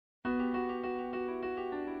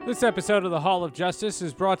This episode of the Hall of Justice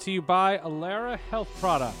is brought to you by Alara Health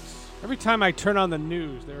Products. Every time I turn on the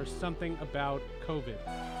news, there is something about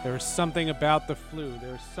COVID. There is something about the flu.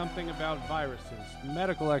 There is something about viruses.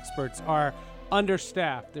 Medical experts are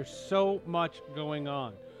understaffed. There's so much going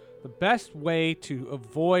on. The best way to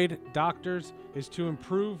avoid doctors is to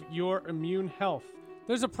improve your immune health.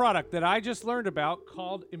 There's a product that I just learned about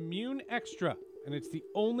called Immune Extra, and it's the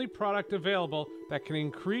only product available that can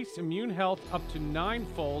increase immune health up to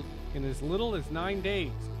 9-fold in as little as 9 days.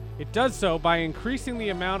 It does so by increasing the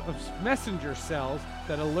amount of messenger cells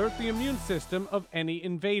that alert the immune system of any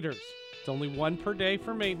invaders. It's only one per day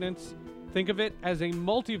for maintenance. Think of it as a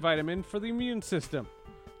multivitamin for the immune system.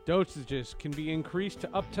 Dosages can be increased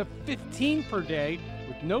to up to 15 per day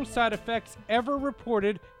with no side effects ever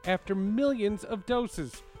reported after millions of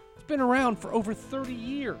doses. It's been around for over 30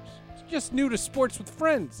 years. It's just new to Sports with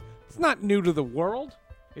Friends. It's not new to the world.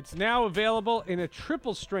 It's now available in a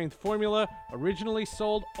triple strength formula originally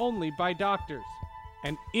sold only by doctors.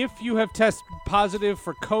 And if you have tested positive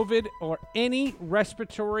for COVID or any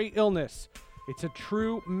respiratory illness, it's a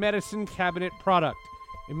true medicine cabinet product.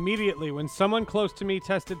 Immediately when someone close to me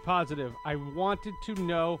tested positive, I wanted to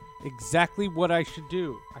know exactly what I should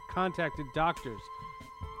do. I contacted doctors.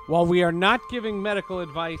 While we are not giving medical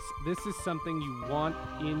advice, this is something you want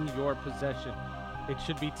in your possession. It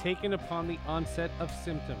should be taken upon the onset of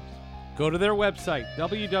symptoms. Go to their website,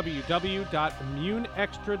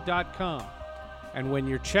 www.immuneextra.com. And when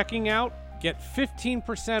you're checking out, get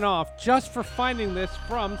 15% off just for finding this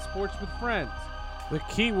from Sports with Friends. The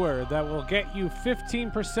keyword that will get you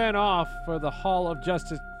 15% off for the Hall of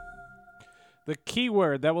Justice. The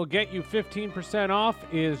keyword that will get you 15% off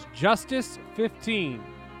is Justice15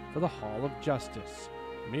 for the Hall of Justice.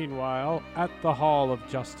 Meanwhile, at the Hall of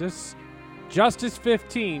Justice,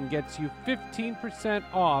 Justice15 gets you 15%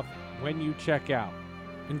 off when you check out.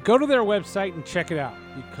 And go to their website and check it out,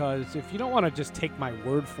 because if you don't want to just take my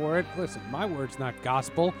word for it, listen, my word's not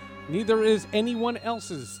gospel. Neither is anyone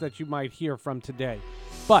else's that you might hear from today.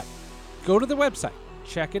 But go to the website,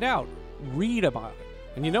 check it out, read about it.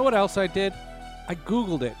 And you know what else I did? I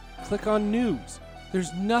Googled it. Click on news.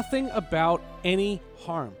 There's nothing about any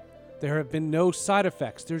harm. There have been no side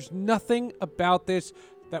effects. There's nothing about this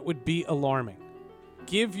that would be alarming.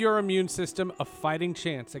 Give your immune system a fighting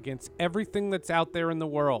chance against everything that's out there in the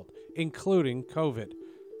world, including COVID.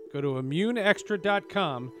 Go to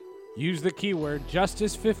immuneextra.com. Use the keyword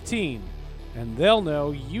Justice15, and they'll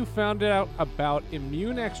know you found out about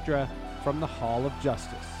Immune Extra from the Hall of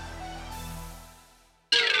Justice.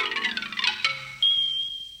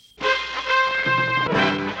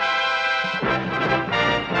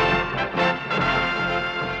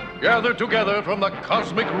 Gathered together from the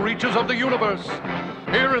cosmic reaches of the universe,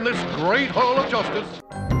 here in this great Hall of Justice,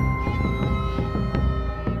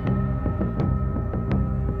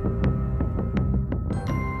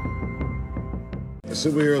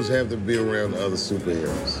 superheroes have to be around other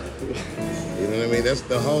superheroes. You know what I mean? That's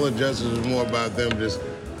the Hall of Justice is more about them just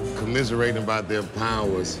commiserating about their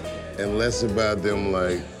powers and less about them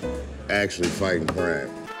like actually fighting crime.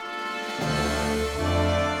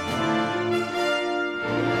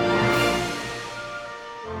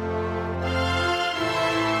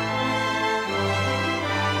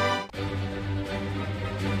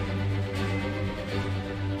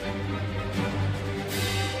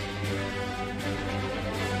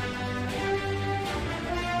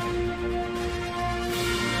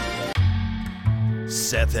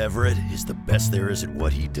 Seth Everett is the best there is at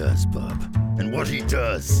what he does, bub. And what he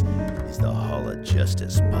does is the Hall of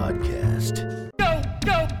Justice podcast. Go,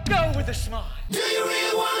 go, go with a smile. Do you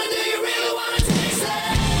really wanna taste it?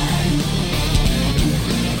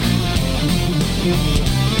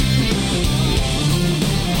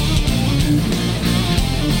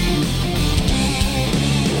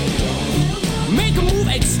 Make a move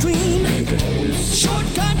extreme.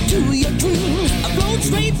 Shortcut to your dreams. A float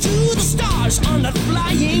straight to the stars on that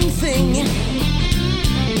flying thing.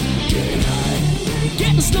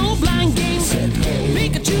 Getting snowblind game.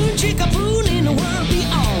 Pikachu, Chickapoo in the world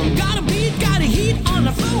beyond. Got a beat, got a heat on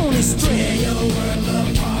the phony string. Tear your world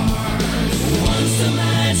apart once the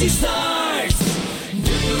magic starts.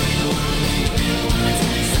 Do you really wanna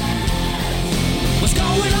taste it? What's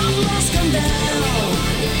going on must come down.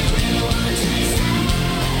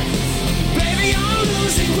 Baby, you're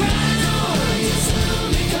losing ground. Just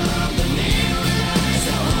become the mirrors.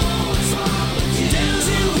 What's wrong with you?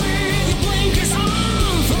 Dancing with your blinkers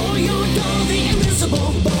on. Throw your dog the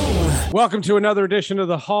invisible bone. Welcome to another edition of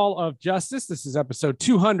the Hall of Justice. This is episode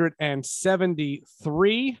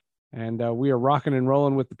 273. And we are rocking and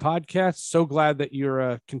rolling with the podcast. So glad that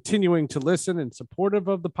you're continuing to listen and supportive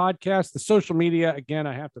of the podcast. The social media, again,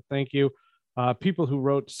 I have to thank you. People who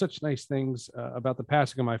wrote such nice things about the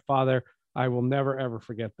passing of my father. I will never, ever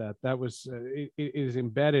forget that. That was, it is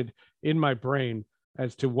embedded in my brain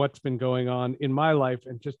as to what's been going on in my life,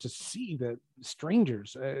 and just to see the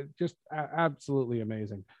strangers, absolutely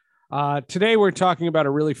amazing. Today, we're talking about a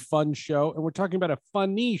really fun show, and we're talking about a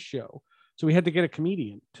funny show. So we had to get a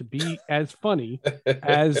comedian to be as funny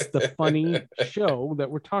as the funny show that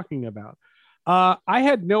we're talking about. I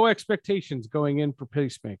had no expectations going in for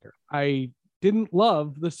Peacemaker. I didn't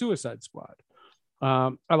love the Suicide Squad.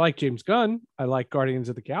 I like James Gunn. I like Guardians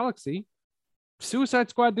of the Galaxy. Suicide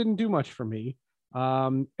Squad didn't do much for me.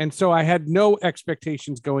 And so I had no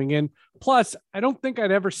expectations going in. Plus, I don't think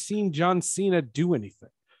I'd ever seen John Cena do anything.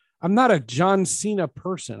 I'm not a John Cena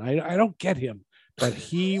person. I don't get him, but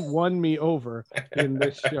he won me over in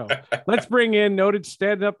this show. Let's bring in noted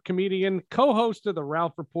stand-up comedian, co-host of the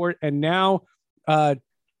Ralph Report, and now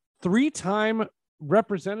 3-time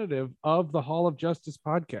representative of the Hall of Justice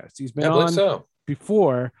podcast. He's been on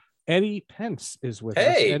before. Eddie Pence is with us.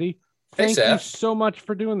 Eddie, thank you so much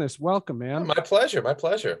for doing this. Welcome, man. My pleasure. My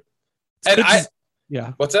pleasure.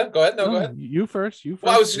 Yeah. What's that? Go ahead. No, go ahead. You first.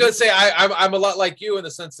 Well, I was going to say I'm a lot like you in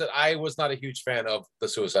the sense that I was not a huge fan of the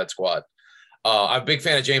Suicide Squad. I'm a big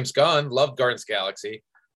fan of James Gunn. Loved Guardians of the Galaxy,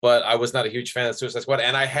 but I was not a huge fan of Suicide Squad.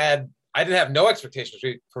 And I didn't have no expectations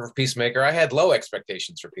for Peacemaker. I had low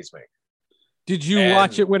expectations for Peacemaker. Did you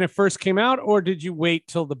watch it when it first came out, or did you wait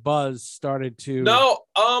till the buzz started to? No,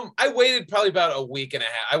 I waited probably about a week and a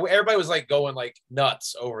half. Everybody was like going like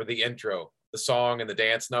nuts over the intro, the song, and the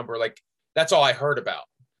dance number. Like that's all I heard about,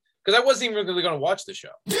 because I wasn't even really going to watch the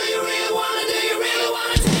show. Do you really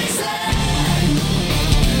want to taste that?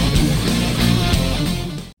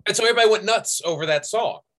 And so everybody went nuts over that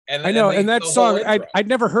song. And I know, and that song, I'd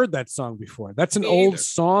never heard that song before. That's an old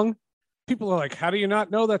song. People are like, how do you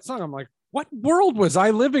not know that song? I'm like, what world was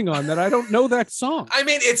I living on that I don't know that song? I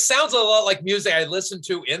mean, it sounds a lot like music I listened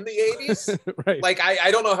to in the 80s. Right. Like,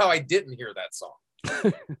 I don't know how I didn't hear that song.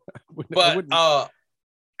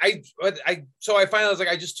 So I finally was like,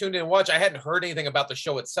 I just tuned in and watched. I hadn't heard anything about the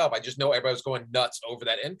show itself. I just know everybody was going nuts over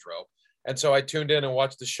that intro. And so I tuned in and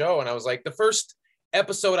watched the show. And I was like, the first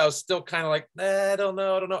episode, I was still kind of like, I don't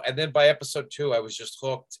know. And then by episode 2, I was just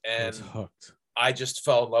hooked. And I just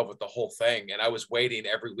fell in love with the whole thing. And I was waiting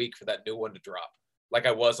every week for that new one to drop, like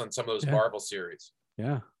I was on some of those Marvel series.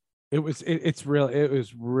 Yeah, it was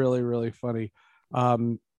really, really funny.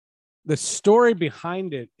 The story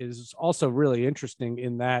behind it is also really interesting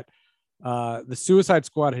in that the Suicide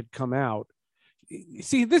Squad had come out.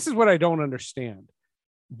 See, this is what I don't understand.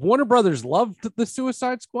 Warner Brothers loved the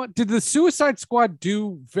Suicide Squad. Did the Suicide Squad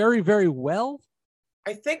do very, very well?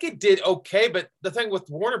 I think it did okay, but the thing with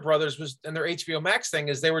Warner Brothers was, and their HBO Max thing,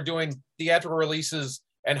 is they were doing theatrical releases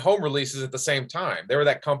and home releases at the same time. They were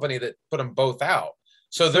that company that put them both out.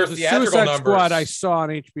 So their theatrical Suicide numbers. Squad I saw on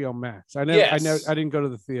HBO Max. I didn't go to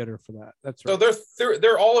the theater for that. That's right. So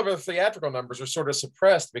they're all of their theatrical numbers are sort of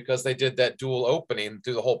suppressed because they did that dual opening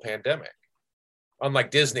through the whole pandemic. Unlike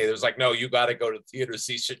Disney, there was like, no, you got to go to the theater to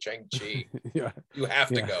see Shang-Chi. Yeah. You have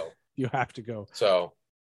to go. You have to go. So,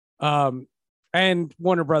 and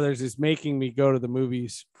Warner Brothers is making me go to the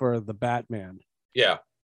movies for the Batman. Yeah.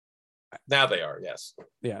 Now they are, yes.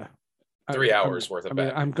 Yeah. 3 hours worth of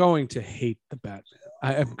Batman. I'm going to hate the Batman.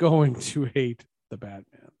 I am going to hate the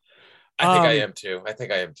Batman. I think I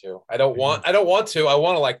am too. I don't want to. I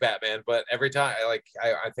want to like Batman, but every time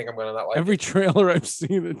I think I'm going to not like every trailer I've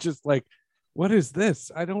seen. It's just like, what is this?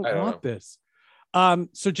 I don't want this.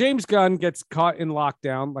 So James Gunn gets caught in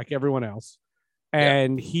lockdown like everyone else.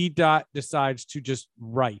 And he decides to just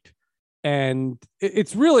write. And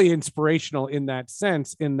it's really inspirational in that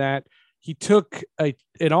sense, in that he took an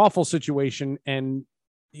awful situation and,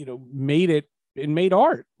 made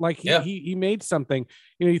art. Like he made something.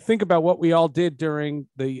 You think about what we all did during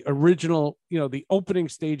the original, the opening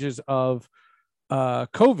stages of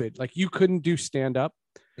COVID. Like you couldn't do stand-up.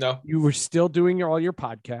 No. You were still doing all your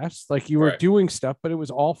podcasts. Like you were doing stuff, but it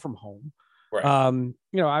was all from home. Right.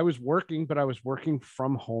 I was working, but I was working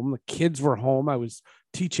from home. The kids were home. I was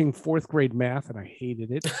teaching 4th grade math and I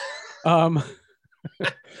hated it.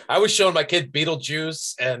 I was showing my kid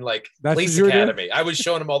Beetlejuice and Police Academy. I was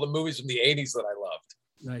showing him all the movies from the 80s that I loved.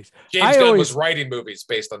 Nice. James Gunn was writing movies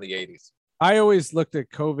based on the 80s. I always looked at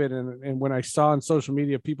COVID and when I saw on social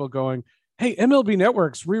media people going, hey, MLB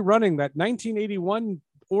Network's rerunning that 1981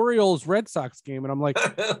 Orioles Red Sox game. And I'm like,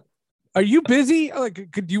 are you busy?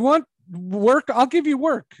 Like, do you want work. I'll give you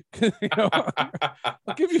work. You know,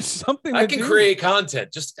 I'll give you something. I can create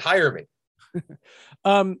content. Just hire me.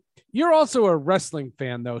 You're also a wrestling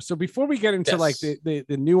fan, though. So before we get into like the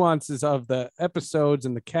nuances of the episodes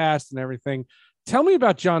and the cast and everything, tell me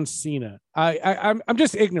about John Cena. I'm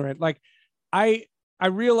just ignorant. Like I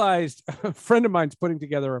realized a friend of mine's putting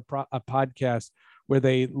together a podcast where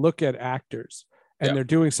they look at actors and they're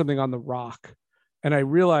doing something on The Rock. And I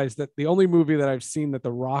realized that the only movie that I've seen that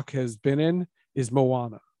The Rock has been in is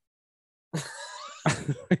Moana.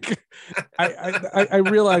 I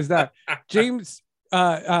realized that.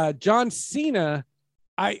 John Cena,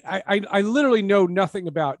 I literally know nothing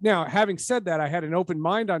about. Now, having said that, I had an open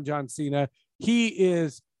mind on John Cena. He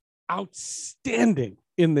is outstanding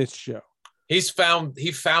in this show. He found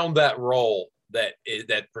that role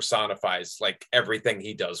that personifies like everything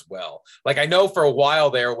he does well. Like I know for a while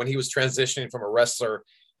there when he was transitioning from a wrestler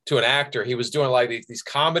to an actor, he was doing like these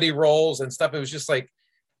comedy roles and stuff. It was just like,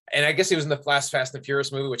 and I guess he was in the Fast and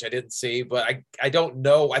Furious movie, which I didn't see, but I don't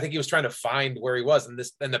know. I think he was trying to find where he was,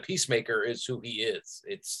 and the Peacemaker is who he is.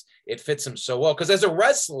 It fits him so well because as a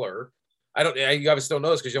wrestler, you obviously don't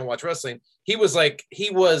know this because you don't watch wrestling. He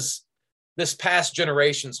was this past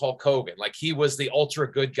generation's Hulk Hogan. Like he was the ultra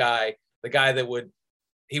good guy. The guy that would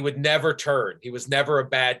never turn. He was never a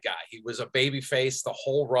bad guy. He was a baby face the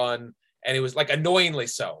whole run. And it was like annoyingly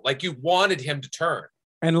so. Like you wanted him to turn.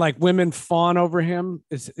 And like women fawn over him.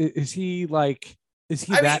 Is he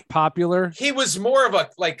that popular? He was more of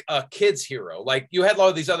a kid's hero. Like you had a lot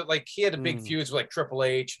of these other, like he had a big feuds with like Triple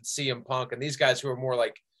H and CM Punk and these guys who were more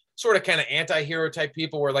like sort of kind of anti-hero type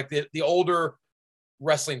people where like the older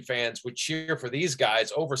wrestling fans would cheer for these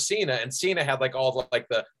guys over Cena, and Cena had like all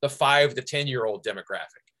the 5 to 10-year-old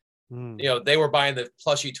demographic. You know, they were buying the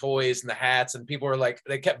plushy toys and the hats, and people were like,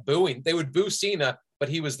 they kept booing. They would boo Cena, but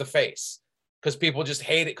he was the face because people just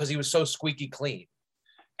hate it because he was so squeaky clean.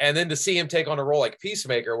 And then to see him take on a role like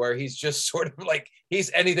Peacemaker, where he's just sort of like he's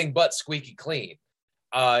anything but squeaky clean.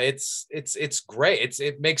 It's great.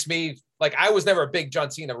 It makes me like I was never a big John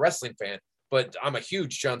Cena wrestling fan, but I'm a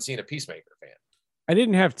huge John Cena Peacemaker fan. I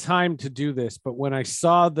didn't have time to do this, but when I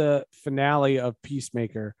saw the finale of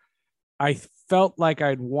Peacemaker, I felt like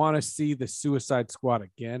I'd want to see the Suicide Squad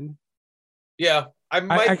again. Yeah,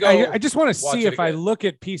 I just want to see if I look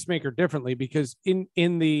at Peacemaker differently because in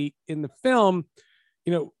the film,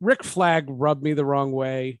 you know, Rick Flag rubbed me the wrong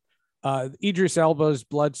way. Idris Elba's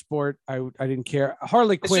Bloodsport, I didn't care.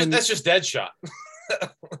 Harley Quinn. That's just Deadshot.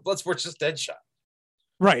 Bloodsport's just Deadshot.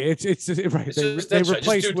 Right. It's right. They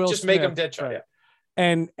replaced Will Smith. Just make him Deadshot. Right. Yeah.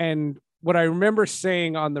 And what I remember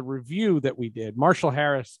saying on the review that we did, Marshall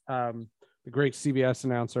Harris, the great CBS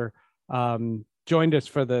announcer, joined us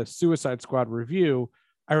for the Suicide Squad review.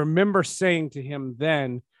 I remember saying to him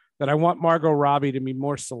then that I want Margot Robbie to be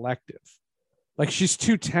more selective. Like she's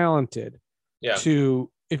too talented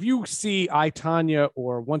if you see I, Tonya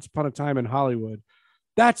or Once Upon a Time in Hollywood,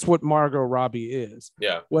 that's what Margot Robbie is.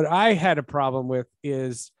 Yeah. What I had a problem with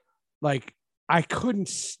is like, I couldn't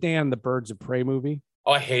stand the Birds of Prey movie.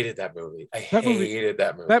 Oh, I hated that movie. Hated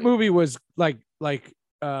that movie. That movie was like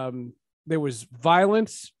there was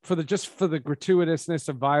violence for the gratuitousness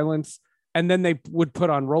of violence, and then they would put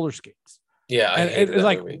on roller skates. Yeah, and it's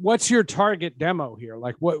like, movie. What's your target demo here?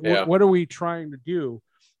 Like, what are we trying to do?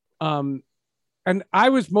 And I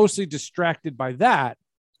was mostly distracted by that.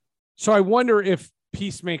 So I wonder if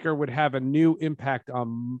Peacemaker would have a new impact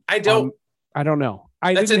on. I don't know.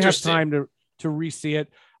 I didn't have time to re-see it.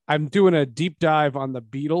 I'm doing a deep dive on the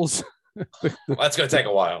Beatles. Well, that's going to take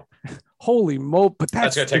a while. Holy moly! But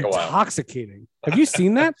that's going to take intoxicating. Have you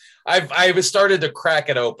seen that? I've started to crack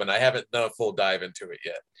it open. I haven't done a full dive into it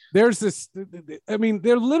yet. There's this. I mean,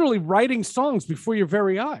 they're literally writing songs before your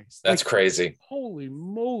very eyes. That's crazy. Holy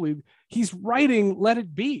moly! He's writing "Let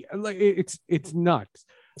It Be." Like it's nuts.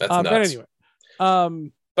 That's nuts. But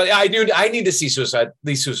anyway. But I need to see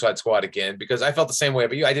Suicide Squad again because I felt the same way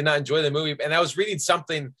about you. I did not enjoy the movie. And I was reading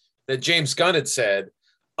something that James Gunn had said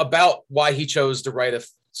about why he chose to write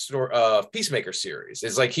a Peacemaker series.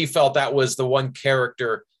 It's like he felt that was the one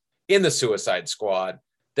character in the Suicide Squad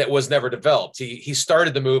that was never developed. He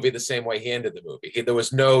started the movie the same way he ended the movie. There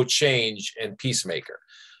was no change in Peacemaker.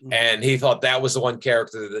 Mm-hmm. And he thought that was the one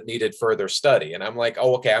character that needed further study. And I'm like,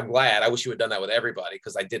 oh, okay, I'm glad. I wish you had done that with everybody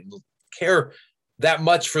because I didn't care that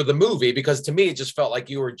much for the movie because to me it just felt like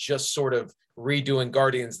you were just sort of redoing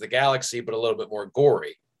Guardians of the Galaxy but a little bit more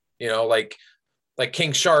gory, you know, like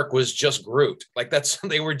King Shark was just Groot. Like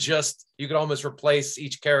you could almost replace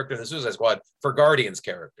each character in the Suicide Squad for Guardians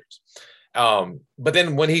characters. But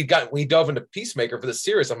then when he dove into Peacemaker for the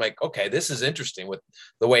series, I'm like, okay, this is interesting with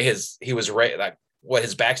the way he was raised. Like what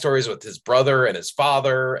his backstory is with his brother and his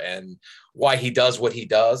father and why he does what he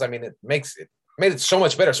does. I mean, it made it so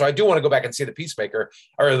much better. So I do want to go back and see the Peacemaker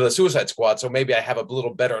or the Suicide Squad. So maybe I have a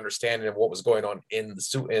little better understanding of what was going on in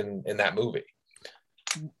that movie.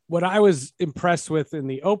 What I was impressed with in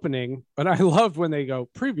the opening, but I loved when they go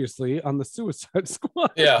previously on the Suicide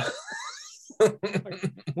Squad. Yeah.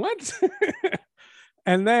 Like, what?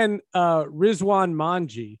 And then Rizwan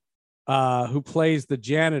Manji, who plays the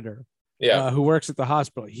janitor, who works at the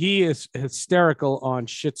hospital. He is hysterical on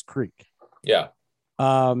Schitt's Creek. Yeah.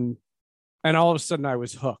 And all of a sudden I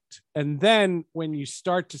was hooked. And then when you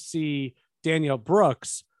start to see Danielle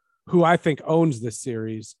Brooks, who I think owns this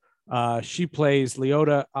series, she plays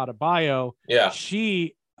Leota Adebayo. Yeah.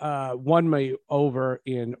 She won me over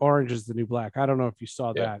in Orange is the New Black. I don't know if you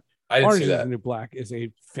saw that. I didn't Orange see is that. the New Black is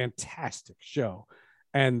a fantastic show.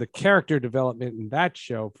 And the character development in that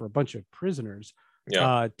show for a bunch of prisoners,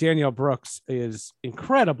 Danielle Brooks is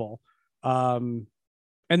incredible. And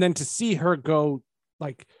then to see her go,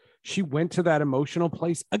 like, she went to that emotional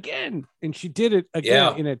place again, and she did it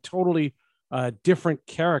again in a totally different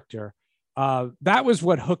character. That was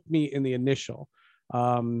what hooked me in the initial.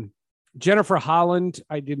 Jennifer Holland,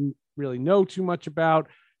 I didn't really know too much about.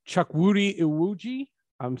 Chukwudi Iwuji,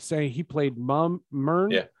 I'm saying he played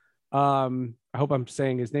Mern. Yeah. I hope I'm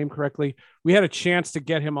saying his name correctly. We had a chance to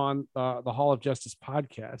get him on the Hall of Justice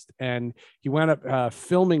podcast, and he wound up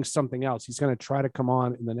filming something else. He's going to try to come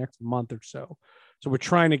on in the next month or so. So we're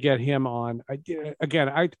trying to get him on. I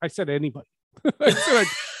said anybody.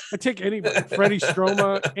 I take anybody. Freddie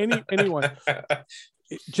Stroma, anyone.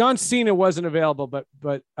 John Cena wasn't available, but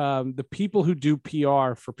the people who do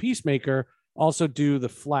PR for Peacemaker also do The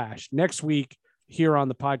Flash. Next week here on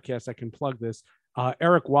the podcast, I can plug this.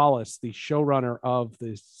 Eric Wallace, the showrunner of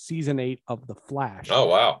the season 8 of The Flash,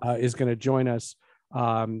 is going to join us.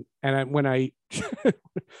 And when I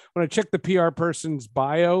checked the PR person's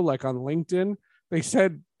bio, like on LinkedIn, they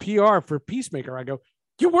said PR for Peacemaker. I go,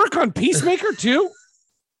 you work on Peacemaker too?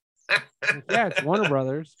 Yeah, it's Warner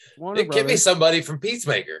Brothers. Give me somebody from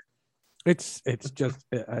Peacemaker. It's just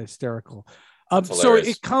hysterical. So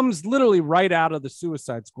it comes literally right out of the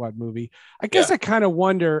Suicide Squad movie. I guess I kind of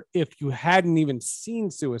wonder if you hadn't even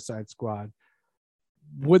seen Suicide Squad,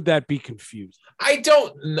 would that be confused? I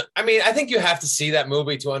think you have to see that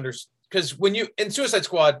movie to understand, because when you in Suicide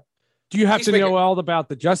Squad, do you have to know all about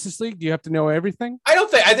the Justice League? Do you have to know everything? I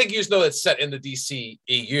think you just know it's set in the DC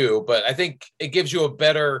EU, but I think it gives you a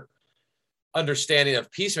better understanding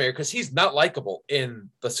of Peacemaker because he's not likable in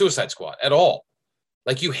the Suicide Squad at all.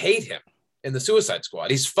 Like, you hate him in the Suicide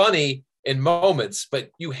Squad. He's funny in moments, but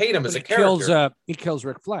you hate him as a character. He kills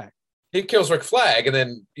Rick Flag. He kills Rick Flag, and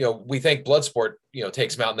then we think Bloodsport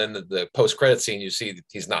takes him out, and then the post-credit scene you see that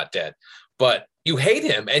he's not dead, but you hate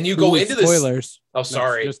him, and you go into this. Spoilers. Oh,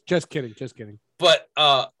 sorry. No, just kidding. But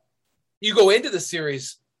you go into the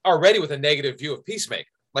series already with a negative view of Peacemaker.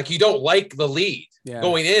 Like, you don't like the lead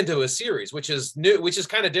going into a series, which is new, which is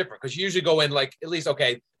kind of different, because you usually go in like, at least,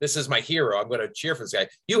 okay, this is my hero, I'm going to cheer for this guy.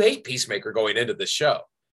 You hate Peacemaker going into the show,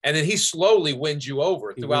 and then he slowly wins you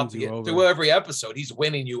over through every episode. He's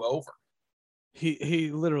winning you over.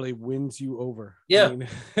 He literally wins you over. Yeah, I mean,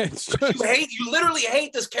 it's just... you literally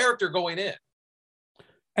hate this character going in.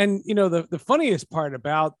 And the funniest part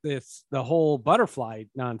about this, the whole butterfly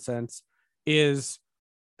nonsense, is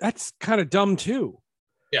that's kind of dumb too.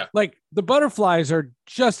 Yeah, like the butterflies are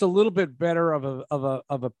just a little bit better of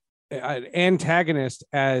an antagonist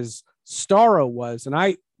as Starro was,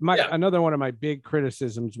 and another one of my big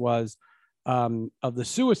criticisms was of the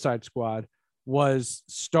Suicide Squad was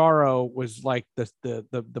Starro was like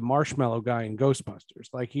the marshmallow guy in Ghostbusters.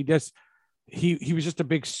 Like he was just a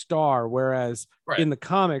big star, whereas in the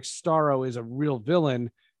comics Starro is a real villain,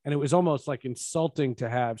 and it was almost like insulting to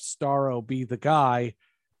have Starro be the guy,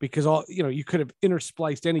 because you could have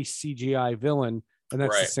interspliced any CGI villain and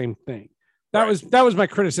that's the same thing. That was my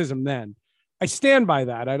criticism then. I stand by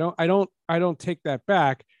that. I don't take that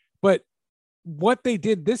back. But what they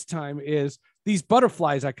did this time is these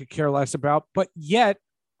butterflies I could care less about, but yet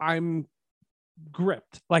I'm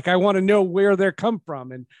gripped. Like, I want to know where they're come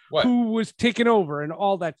from and who was taken over and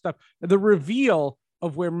all that stuff. The reveal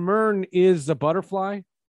of where Mern is a butterfly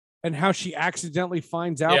and how she accidentally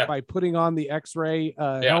finds out by putting on the X-ray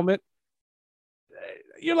helmet.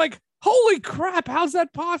 You're like, holy crap, how's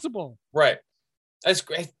that possible? Right. That's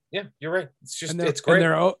great. Yeah, you're right. It's just, it's great.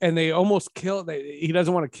 And they almost kill, he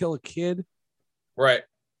doesn't want to kill a kid. Right.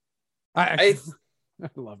 I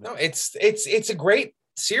love it. No, it's a great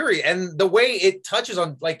series, and the way it touches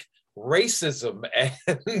on like racism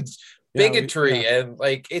and bigotry and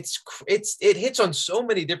like it hits on so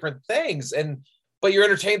many different things, and but you're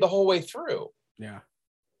entertained the whole way through. Yeah.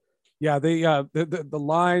 Yeah, the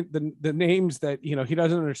line, the names that, you know, he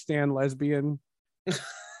doesn't understand lesbian.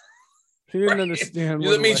 He didn't understand.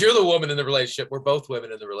 That means you're the woman in the relationship. We're both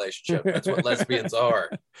women in the relationship. That's what lesbians are.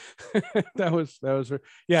 that was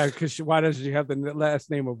yeah, because why doesn't she have the last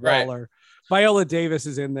name of Waller? Right. Viola Davis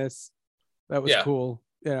is in this. That was cool.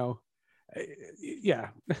 You know, yeah,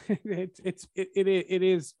 it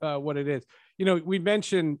is what it is. You know, we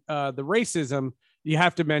mentioned the racism. You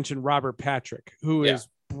have to mention Robert Patrick, who is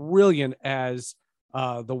brilliant as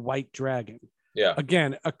the White Dragon. Yeah.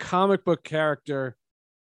 Again, a comic book character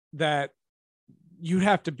that you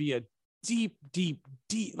have to be a deep,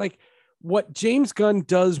 like what James Gunn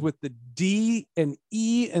does with the D and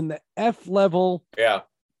E and the F level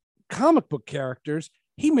comic book characters.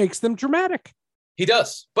 He makes them dramatic. He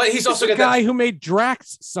does, but he's also the guy who made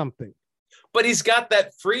Drax something. But he's got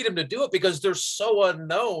that freedom to do it because they're so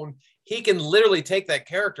unknown. He can literally take that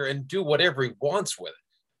character and do whatever he wants with it.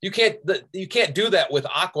 You can't do that with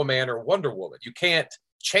Aquaman or Wonder Woman. You can't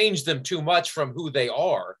change them too much from who they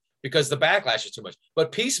are because the backlash is too much.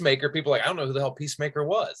 But Peacemaker, people are like, I don't know who the hell Peacemaker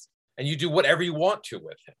was. And you do whatever you want to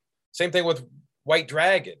with him. Same thing with White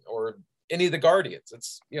Dragon or any of the Guardians.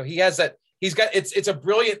 It's, you know, he has that. He's got, it's a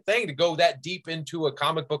brilliant thing to go that deep into a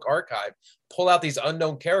comic book archive, pull out these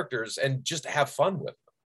unknown characters and just have fun with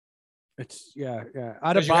them. It's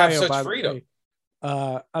Adebayo, by freedom.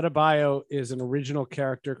 Adebayo is an original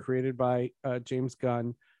character created by James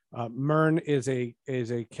Gunn. Myrn is a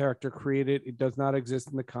character created. It does not exist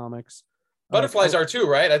in the comics. Butterflies are too,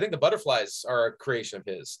 right? I think the butterflies are a creation of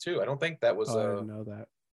his too. I don't think that was. I didn't know that.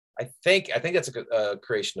 I think that's a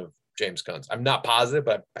creation of James Gunn's. I'm not positive,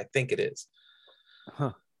 but I think it is.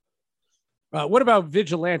 Huh. What about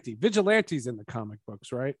Vigilante? Vigilante's in the comic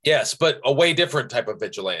books, right? Yes, but a way different type of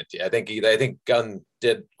vigilante. I think Gunn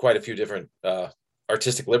did quite a few different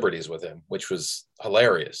artistic liberties with him, which was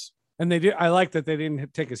hilarious. And they did. I like that they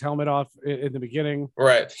didn't take his helmet off in the beginning.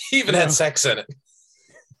 Right. He even had sex in it.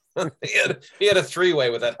 he had a three-way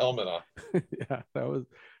with that helmet on. Yeah,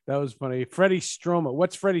 that was funny. Freddie Stroma.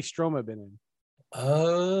 What's Freddie Stroma been in?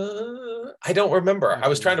 I don't remember. I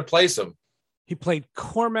was trying to place him. He played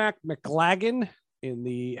Cormac McLagan in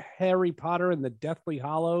the Harry Potter and the Deathly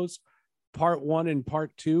Hallows, Part 1 and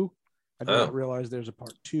Part 2. I did not realize there's a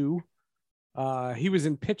Part 2. He was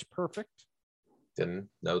in Pitch Perfect. Didn't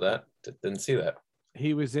know that. Didn't see that.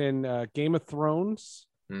 He was in Game of Thrones.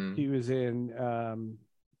 He was in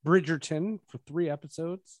Bridgerton for 3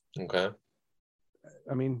 episodes. Okay.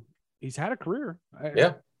 I mean, he's had a career.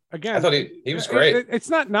 Yeah. Again, I thought he was great. It's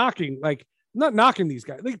not knocking, not knocking these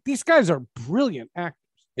guys. Like, these guys are brilliant actors.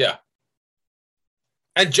 Yeah.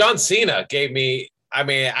 And John Cena gave me, I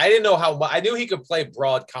mean, I didn't know how much, I knew he could play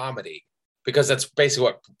broad comedy because that's basically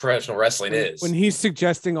what professional wrestling is. When he's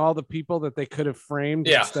suggesting all the people that they could have framed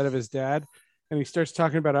instead of his dad, and he starts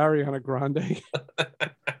talking about Ariana Grande.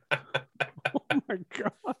 Oh my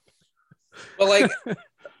God. Well, like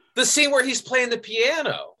the scene where he's playing the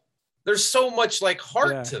piano, there's so much like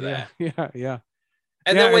heart to that. Yeah.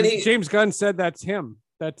 And then when James Gunn said that's him.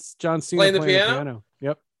 That's John Cena playing the piano.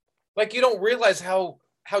 Yep. Like, you don't realize how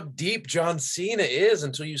deep John Cena is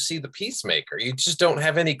until you see the Peacemaker. You just don't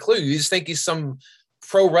have any clue. You just think he's some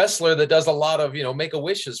pro wrestler that does a lot of,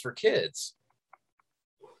 Make-A-Wishes for kids.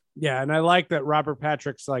 Yeah, and I like that Robert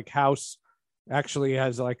Patrick's like house actually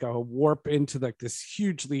has like a warp into like this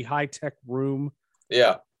hugely high-tech room.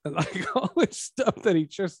 Yeah. And like all this stuff that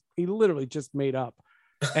he literally just made up.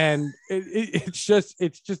 And it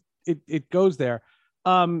goes there.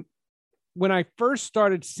 When I first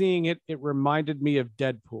started seeing it, it reminded me of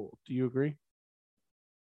Deadpool. Do you agree?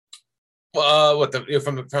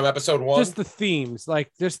 From episode 1? Just the themes,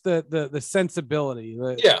 like just the sensibility,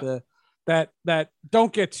 that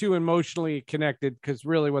don't get too emotionally connected, because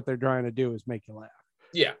really what they're trying to do is make you laugh.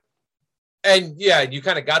 Yeah. And you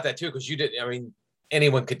kind of got that too, because you didn't, I mean,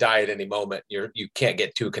 anyone could die at any moment. You can't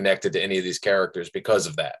get too connected to any of these characters because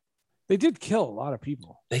of that. They did kill a lot of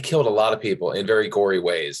people. They killed a lot of people in very gory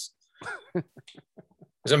ways. It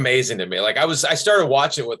was amazing to me. Like I started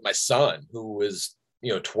watching it with my son, who was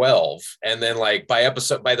 12, and then like by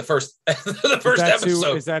the first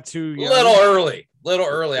episode, is that too young? Little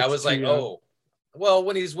early. I was like, young.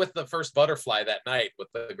 When he's with the first butterfly that night with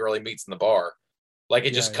the girl he meets in the bar, like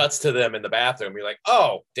it just cuts to them in the bathroom. You're like,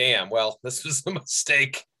 oh damn, well this was a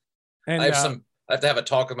mistake. And I have to have a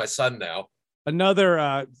talk with my son now.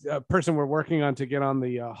 Another person we're working on to get on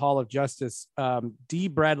the Hall of Justice, D.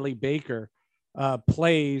 Bradley Baker,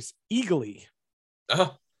 plays Eagly.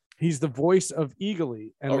 Oh. He's the voice of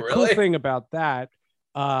Eagly. And the really? cool thing about that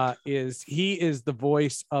he is the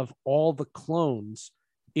voice of all the clones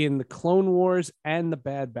in the Clone Wars and the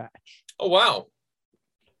Bad Batch. Oh, wow.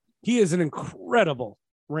 He is an incredible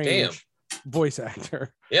range voice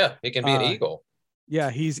actor. Yeah, he can be an eagle. Yeah,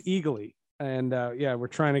 he's Eagly. And we're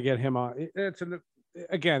trying to get him on.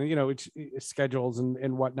 Again, it's schedules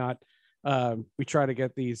and whatnot. We try to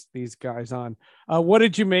get these guys on. What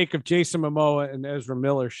did you make of Jason Momoa and Ezra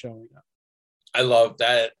Miller showing up? I love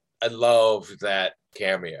that. I love that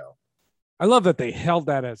cameo. I love that they held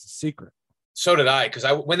that as a secret. So did I, because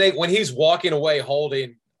when he's walking away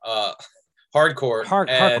holding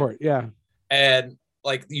Hardcore, yeah, and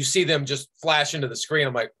like you see them just flash into the screen.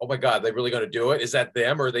 I'm like, oh my god, they really going to do it? Is that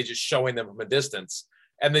them, or are they just showing them from a distance?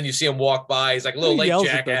 And then you see him walk by. He's like, a little late,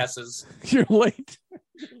 jackasses. You're late.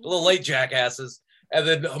 A little late, jackasses. And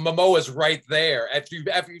then Momoa's right there. After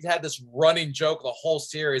you've had this running joke the whole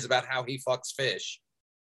series about how he fucks fish.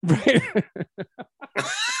 Right.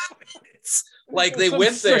 It's like they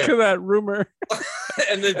went sick there. Of that rumor.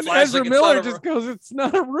 And then Ezra Miller just goes, it's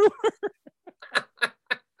not a rumor.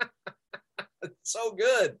 It's so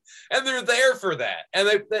good. And they're there for that. And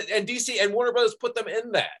and DC and Warner Brothers put them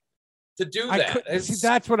in that to do that.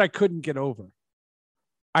 That's what I couldn't get over.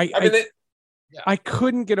 I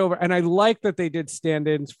couldn't get over. And I like that they did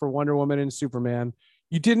stand-ins for Wonder Woman and Superman.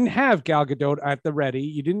 You didn't have Gal Gadot at the ready.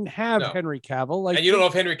 You didn't have Henry Cavill. And you don't know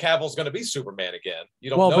if Henry Cavill's going to be Superman again. You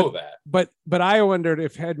don't know that. But I wondered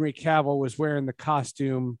if Henry Cavill was wearing the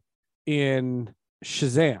costume in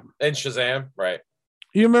Shazam. In Shazam, right.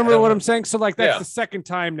 You remember what I'm saying? So like that's the second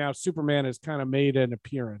time now Superman has kind of made an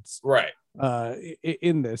appearance. Right.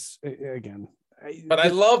 In this again. But I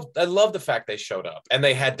love the fact they showed up and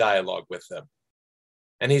they had dialogue with them.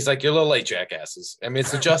 And he's like, you're a little late, jackasses. I mean,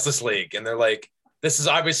 it's the Justice League. And they're like, this is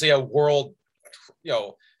obviously a world,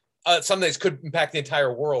 something that could impact the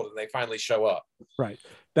entire world. And they finally show up. Right.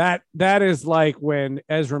 That is like when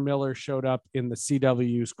Ezra Miller showed up in the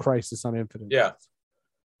CW's Crisis on Infinite. Yeah.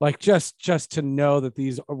 Like just to know that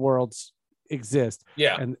these worlds exist.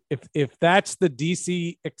 Yeah. And if that's the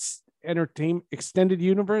DC Entertainment Extended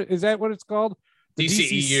Universe, is that what it's called? The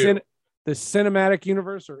DCEU. The Cinematic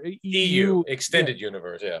Universe or EU Extended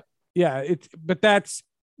Universe. Yeah. Yeah. It's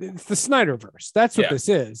the Snyderverse. That's what this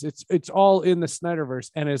is. It's all in the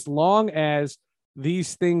Snyderverse. And as long as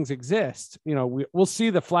these things exist, we'll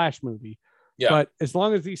see the Flash movie. Yeah. But as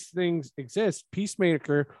long as these things exist,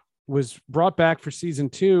 Peacemaker was brought back for season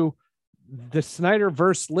 2. The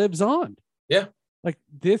Snyderverse lives on. Yeah. Like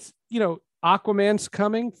this, Aquaman's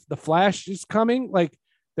coming. The Flash is coming. Like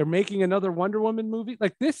they're making another Wonder Woman movie.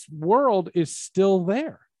 Like this world is still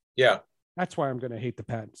there. Yeah. That's why I'm going to hate the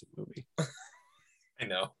Pattinson movie. I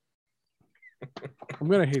know. I'm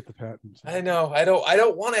going to hate the Pattinson. I know. I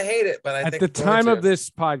don't want to hate it, but I think at the time of this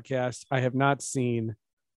podcast, I have not seen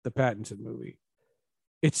the Pattinson movie.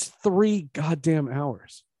 It's 3 goddamn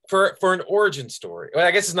hours. For an origin story. Well,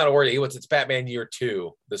 I guess it's not origin. It's Batman Year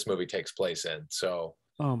 2. This movie takes place in. So,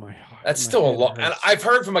 oh my God, that's still a lot. And I've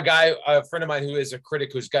heard from a friend of mine who is a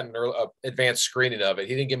critic who's gotten an advanced screening of it.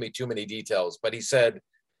 He didn't give me too many details, but he said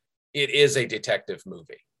it is a detective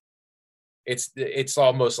movie. It's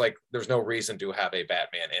almost like there's no reason to have a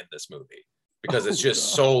Batman in this movie because it's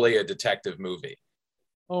just solely a detective movie.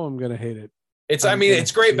 Oh, I'm gonna hate it.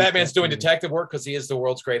 It's great Batman's doing detective work because he is the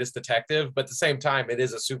world's greatest detective, but at the same time, it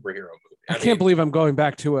is a superhero movie. I can't believe I'm going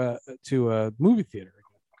back to a movie theater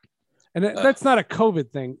again. And that's not a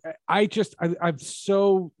COVID thing. I'm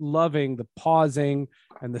so loving the pausing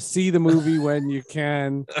and the see the movie when you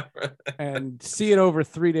can and see it over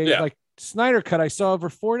 3 days. Yeah. Like Snyder Cut, I saw over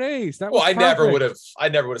 4 days. I never would have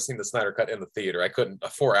seen the Snyder Cut in the theater. I couldn't.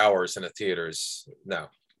 4 hours in the theaters. No,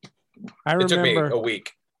 it took me a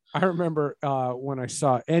week. I remember when I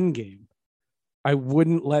saw Endgame, I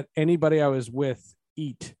wouldn't let anybody I was with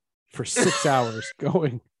eat for 6 hours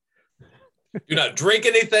going. Do not drink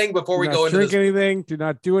anything before we go into this. Drink anything. Do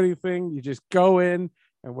not do anything. You just go in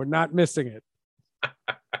and we're not missing it.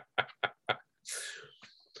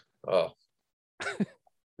 Oh.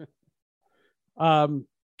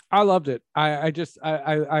 I loved it.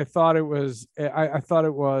 I thought it was,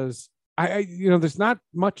 there's not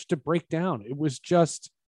much to break down. It was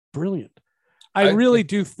just brilliant. I really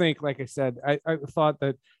do think, like I said, I thought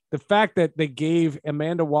that the fact that they gave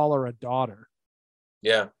Amanda Waller a daughter.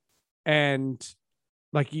 Yeah. And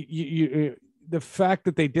like you the fact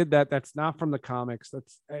that they did that's not from the comics.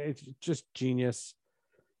 It's just genius.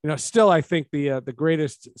 Still, I think the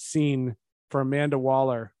greatest scene for Amanda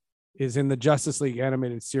Waller is in the Justice League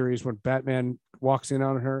animated series when Batman walks in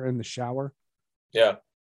on her in the shower. Yeah.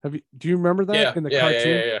 Do you remember that in the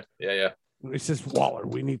cartoon? Yeah. he says, Waller,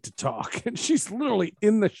 we need to talk. And she's literally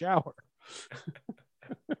in the shower.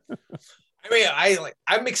 I mean,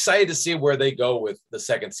 I'm excited to see where they go with the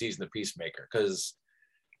second season of Peacemaker, because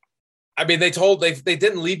I mean, they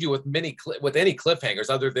didn't leave you with any cliffhangers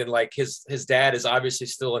other than like his dad is obviously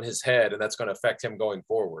still in his head, and that's going to affect him going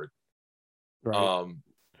forward. Right.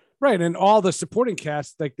 Right. And all the supporting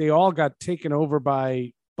cast, like they all got taken over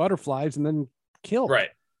by butterflies and then killed. Right.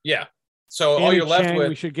 Yeah. So Annie all you're left Chang, with.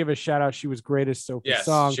 we should give a shout out. She was great as Sophie Yes,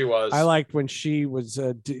 Song. she was. I liked when she was,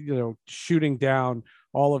 shooting down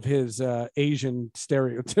all of his Asian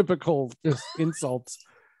stereotypical just insults.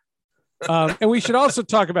 And we should also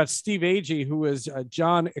talk about Steve Agee, who was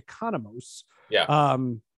John Economos. Yeah.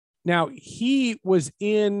 Now he was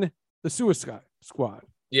in the Suicide Squad.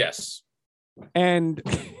 Yes. And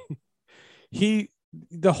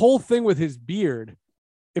the whole thing with his beard,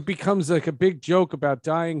 it becomes like a big joke about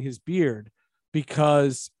dyeing his beard,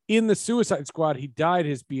 because in the Suicide Squad, he dyed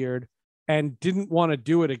his beard and didn't want to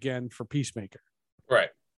do it again for Peacemaker. Right.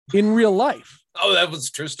 In real life. Oh, that was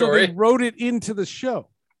a true So story. they wrote it into the show.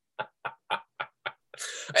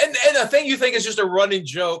 And the thing you think is just a running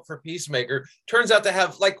joke for Peacemaker turns out to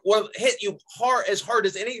have like hit you hard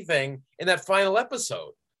as anything in that final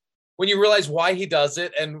episode, when you realize why he does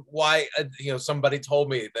it and why somebody told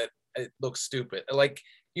me that it looks stupid. Like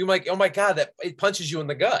you might, oh my God, that it punches you in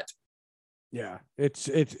the gut. Yeah, it's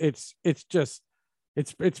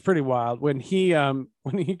pretty wild when he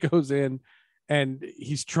goes in and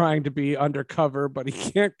he's trying to be undercover, but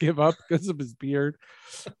he can't give up because of his beard.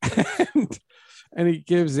 and he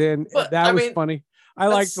gives in. But, that was funny. I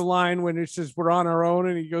like the line when it says we're on our own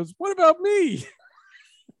and he goes, "What about me?"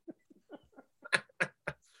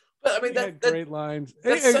 But I mean, that's great lines.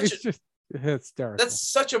 It's just hysterical. That's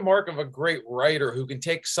such a mark of a great writer who can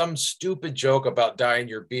take some stupid joke about dyeing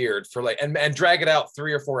your beard for like and drag it out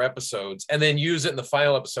 3 or 4 episodes and then use it in the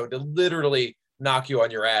final episode to literally knock you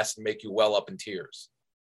on your ass and make you well up in tears.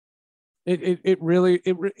 It really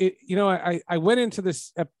I went into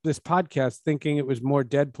this podcast thinking it was more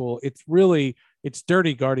Deadpool. It's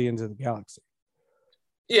Dirty Guardians of the Galaxy.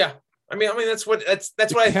 Yeah, I mean that's what I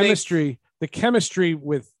think. The chemistry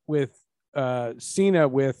with Cena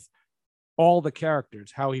with all the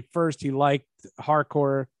characters. How he liked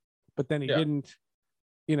Hardcore, but then he didn't.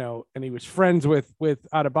 And he was friends with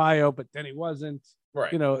Adebayo, but then he wasn't.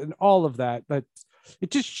 Right. And all of that. But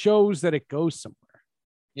it just shows that it goes somewhere.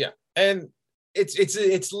 Yeah. And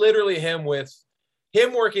it's literally him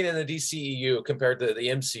working in the DCEU compared to the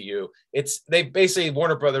MCU. They basically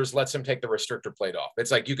Warner Brothers lets him take the restrictor plate off.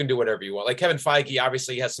 It's like you can do whatever you want. Like Kevin Feige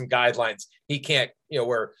obviously has some guidelines. He can't,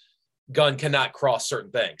 where Gunn cannot cross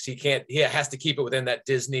certain things. He has to keep it within that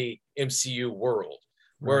Disney MCU world.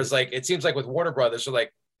 Whereas like it seems like with Warner Brothers, they're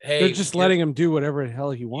like, hey, they're just letting him do whatever the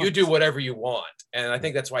hell he wants. You do whatever you want. And I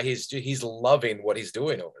think that's why he's loving what he's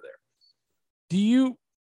doing over there. Do you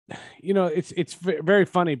it's very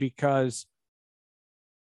funny because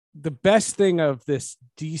the best thing of this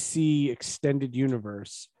DC extended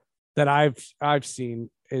universe that I've seen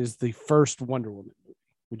is the first Wonder Woman movie.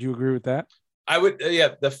 Would you agree with that? I would.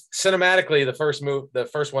 Yeah. Cinematically, the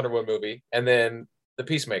first Wonder Woman movie, and then the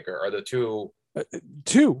Peacemaker are the two.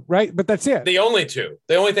 Two, right? But that's it. The only two.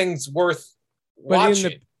 The only things worth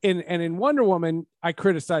watching. In Wonder Woman, I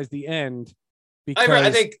criticize the end. Because I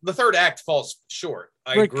think the third act falls short.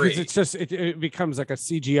 I agree. Because it's just it becomes like a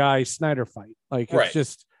CGI Snyder fight. Like it's right.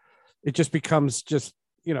 it just becomes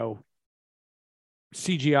CGI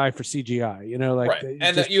for CGI. Like right.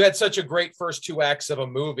 And you had such a great first 2 acts of a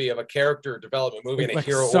movie, of a character development movie, and a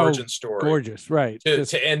hero origin story. Gorgeous, right?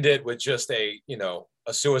 To end it with just a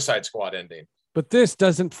Suicide Squad ending. But this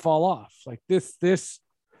doesn't fall off like this.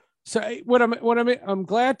 So what I'm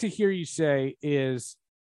glad to hear you say is,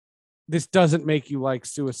 this doesn't make you like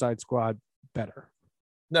Suicide Squad better.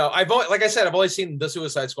 No, I've only seen the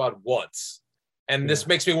Suicide Squad once, and this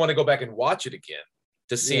makes me want to go back and watch it again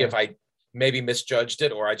to see if I maybe misjudged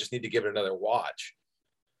it or I just need to give it another watch.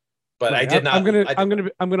 But right. I did not.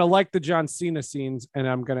 I'm gonna like the John Cena scenes, and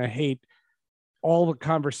I'm gonna hate all the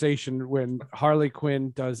conversation when Harley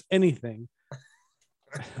Quinn does anything.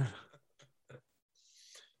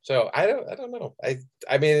 So I don't know.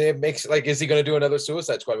 I mean, it makes like, is he going to do another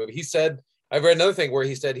Suicide Squad movie? He said, I've read another thing where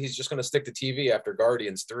he said he's just going to stick to TV after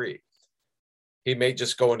Guardians 3. He may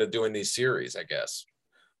just go into doing these series, I guess.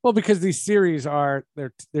 Well, because these series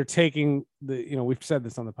they're taking we've said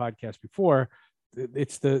this on the podcast before.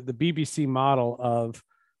 It's the BBC model of,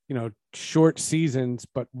 short seasons,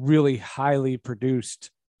 but really highly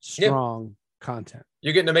produced, strong content.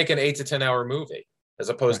 You're getting to make an 8 to 10 hour movie, as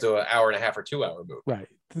opposed to an hour and a half or 2 hour movie. Right.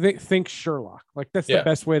 Think Sherlock. Like that's the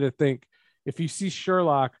best way to think. if you see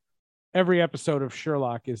Sherlock, every episode of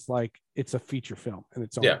Sherlock is like it's a feature film and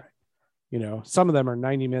it's all right. You know, some of them are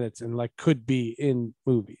 90 minutes and like could be in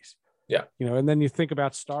movies. Yeah. You know, and then you think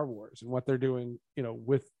about Star Wars and what they're doing, you know,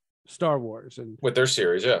 with Star Wars and with their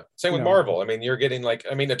series. Yeah. Same with Marvel. I mean, you're getting like,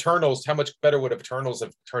 I mean, Eternals, how much better would Eternals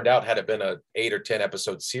have turned out had it been a 8 or 10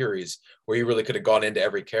 episode series where you really could have gone into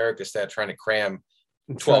every character instead of trying to cram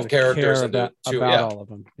 12 characters into about all of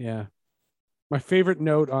them. Yeah. My favorite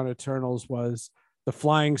note on Eternals was the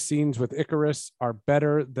flying scenes with Icarus are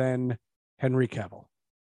better than Henry Cavill.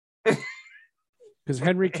 Because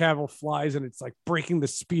Henry Cavill flies and it's like breaking the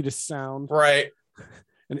speed of sound. Right.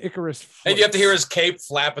 And Icarus floats. And you have to hear his cape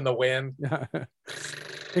flap in the wind.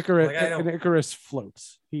 Icarus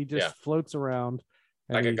floats. He just floats around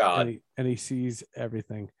like a god. And he sees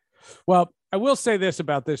everything. Well, I will say this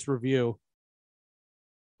about this review.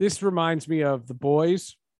 This reminds me of The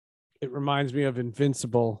Boys. It reminds me of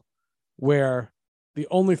Invincible, where the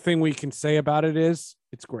only thing we can say about it is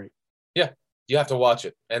it's great. Yeah. You have to watch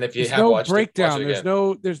it. And if you there's have no watched breakdown, it,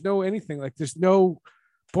 there's no anything like there's no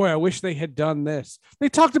boy, I wish they had done this. They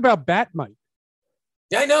talked about Batmite.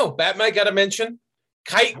 Yeah, I know. Batmite got a mention.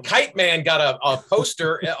 Kite Man got a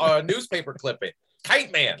poster, a newspaper clipping.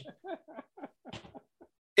 Kite Man.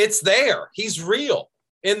 It's there. He's real.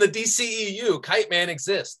 In the DCEU, Kite Man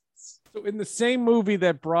exists. So in the same movie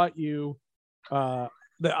that brought you the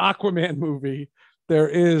Aquaman movie, there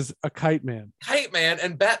is a Kite Man. Kite Man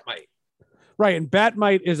and Batmite. Right, and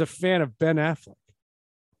Batmite is a fan of Ben Affleck.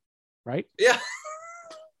 Right? Yeah.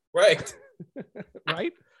 Right.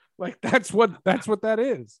 Right? Like that's what that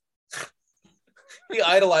is. He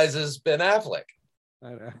idolizes Ben Affleck.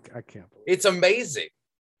 I can't believe it's amazing.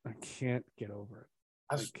 I can't get over it.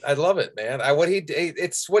 I love it, man.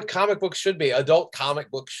 It's what comic books should be. Adult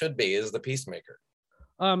comic books should be, is the Peacemaker.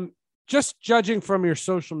 Just judging from your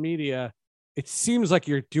social media, it seems like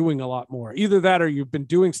you're doing a lot more. Either that or you've been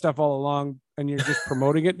doing stuff all along and you're just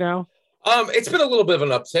promoting it now. It's been a little bit of an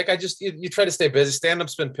uptick. I just you try to stay busy.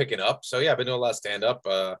 Stand-up's been picking up. So yeah, I've been doing a lot of stand-up.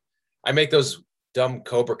 I make those dumb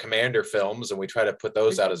Cobra Commander films and we try to put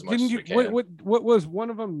those out as much as we can. What was one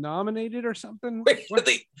of them nominated or something?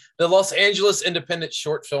 the Los Angeles Independent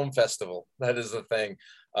Short Film Festival. That is the thing.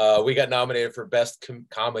 We got nominated for Best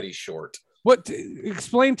Comedy Short.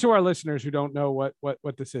 Explain to our listeners who don't know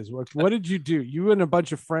what this is. What did you do? You and a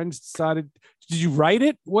bunch of friends decided, did you write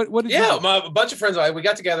it? What did you do? A bunch of friends, we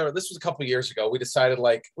got together. This was a couple of years ago. We decided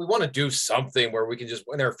like, we want to do something where we can just,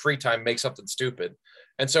 in our free time, make something stupid.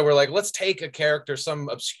 And so we're like, let's take a character,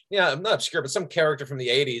 not obscure, but some character from the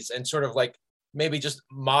 80s and sort of like maybe just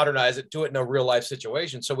modernize it, do it in a real life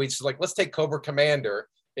situation. So we just like, let's take Cobra Commander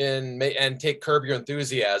and take Curb Your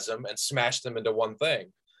Enthusiasm and smash them into one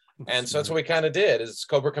thing. And so that's what we kind of did. Is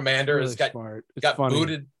Cobra Commander really got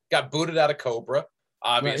booted out of Cobra,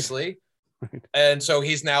 obviously. Right. And so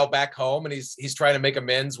he's now back home and he's trying to make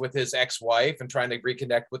amends with his ex-wife and trying to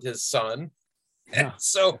reconnect with his son. Yeah. And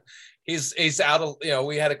so he's out of,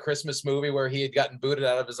 we had a Christmas movie where he had gotten booted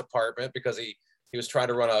out of his apartment because he was trying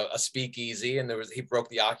to run a speakeasy and he broke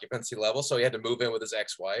the occupancy level. So he had to move in with his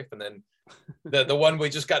ex-wife. And then the one we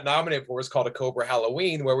just got nominated for is called A Cobra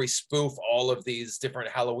Halloween, where we spoof all of these different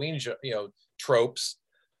Halloween, tropes,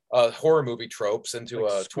 horror movie tropes into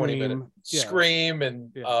like a 20-minute Scream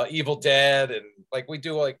and Evil Dead. And like we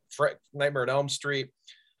do like Nightmare on Elm Street.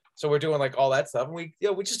 So we're doing like all that stuff. And we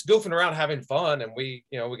just goofing around, having fun. And we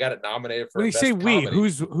got it nominated for when you say we,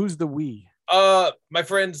 who's the we? My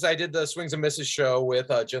friends, I did the Swings and Misses show with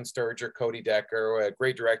Jen Sturger, Cody Decker, a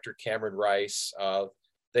great director, Cameron Rice.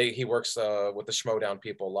 He works with the Schmodown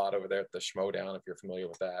people a lot over there at the Schmodown, if you're familiar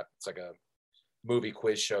with that. It's like a movie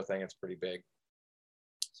quiz show thing. It's pretty big.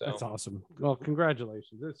 So that's awesome. Well,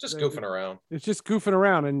 congratulations. It's just goofing around. It's just goofing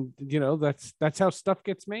around, and that's how stuff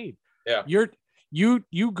gets made. Yeah.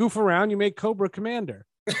 You goof around, you make Cobra Commander.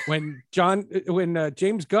 When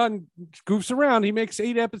James Gunn goofs around, he makes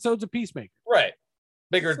 8 episodes of Peacemaker. Right.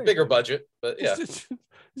 Bigger budget, but yeah. It's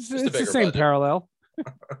the same budget. Parallel.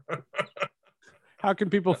 How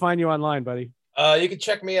can people find you online, buddy? You can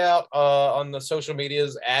check me out on the social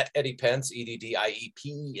medias at Eddie Pence,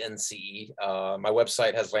 EDDIEPENCE. My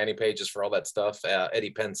website has landing pages for all that stuff,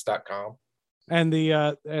 eddiepence.com. And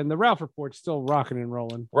the Ralph Report's still rocking and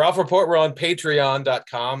rolling. Ralph Report, we're on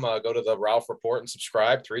patreon.com. Go to the Ralph Report and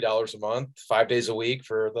subscribe. $3 a month, 5 days a week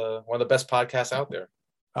for one of the best podcasts out there.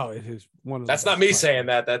 Oh, it is one of that's not me saying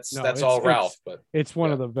that. That's all Ralph, but it's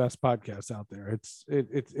one of the best podcasts out there.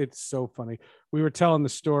 It's so funny. We were telling the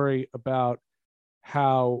story about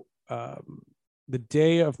how the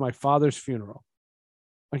day of my father's funeral,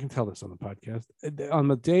 I can tell this on the podcast. On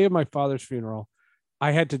the day of my father's funeral,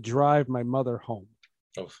 I had to drive my mother home.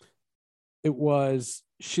 Oof.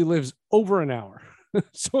 She lives over an hour.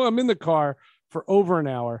 So I'm in the car for over an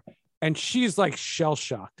hour and she's like shell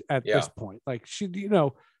shocked at this point. Like she,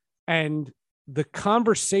 and the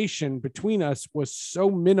conversation between us was so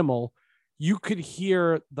minimal. You could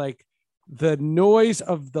hear like the noise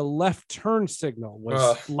of the left turn signal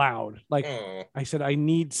was loud. Like I said, I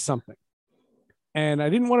need something. And I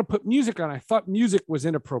didn't want to put music on. I thought music was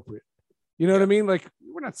inappropriate. You know what I mean? Like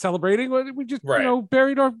we're not celebrating. We just,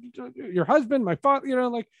 buried your husband, my father,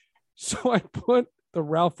 like, so I put the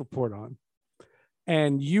Ralph Report on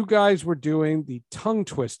and you guys were doing the tongue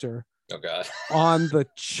twister on the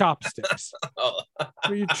chopsticks.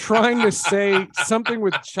 Were you trying to say something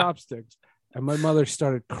with chopsticks? And my mother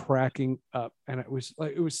started cracking up and it was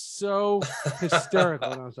so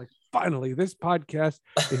hysterical. And I was like, finally, this podcast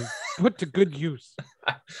is put to good use.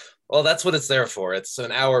 Well, that's what it's there for. It's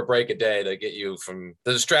an hour break a day to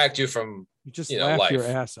distract you from, you just laugh life. Your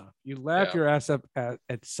ass off. You laugh your ass up at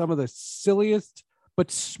some of the silliest,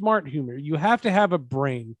 but smart humor. You have to have a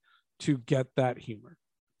brain to get that humor.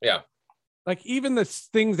 Yeah. Like even the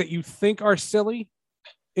things that you think are silly,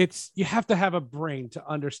 you have to have a brain to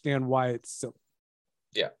understand why it's silly.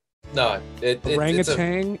 Yeah. No,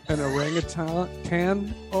 orangutan and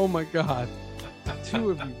orangutan. Oh my God.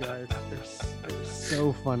 Two of you guys. They're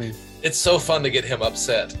so funny. It's so fun to get him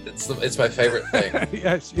upset. It's my favorite thing.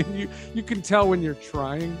 Yes. And you can tell when you're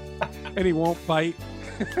trying and he won't bite.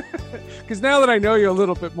 Because now that I know you a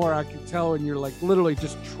little bit more, I can tell when you're like literally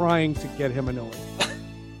just trying to get him annoyed.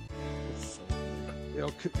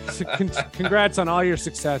 Congrats on all your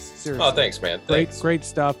success. Seriously. Oh, thanks, man. Thanks. Great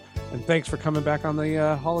stuff. And thanks for coming back on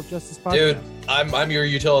the Hall of Justice podcast. Dude, I'm your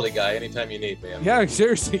utility guy anytime you need me. Yeah,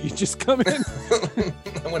 seriously, you just come in.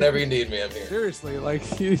 Whenever you need me, I'm here. Seriously, like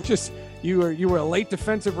you were a late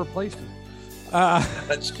defensive replacement.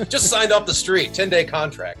 Just signed off the street, 10-day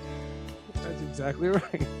contract. That's exactly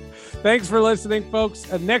right. Thanks for listening,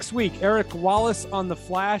 folks. Next week, Eric Wallace on The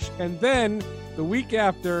Flash, and then the week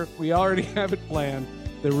after, we already have it planned,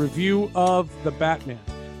 the review of The Batman.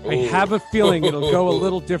 Ooh. I have a feeling it'll go a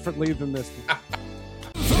little differently than this one.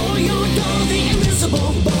 For your dog, the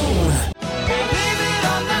invisible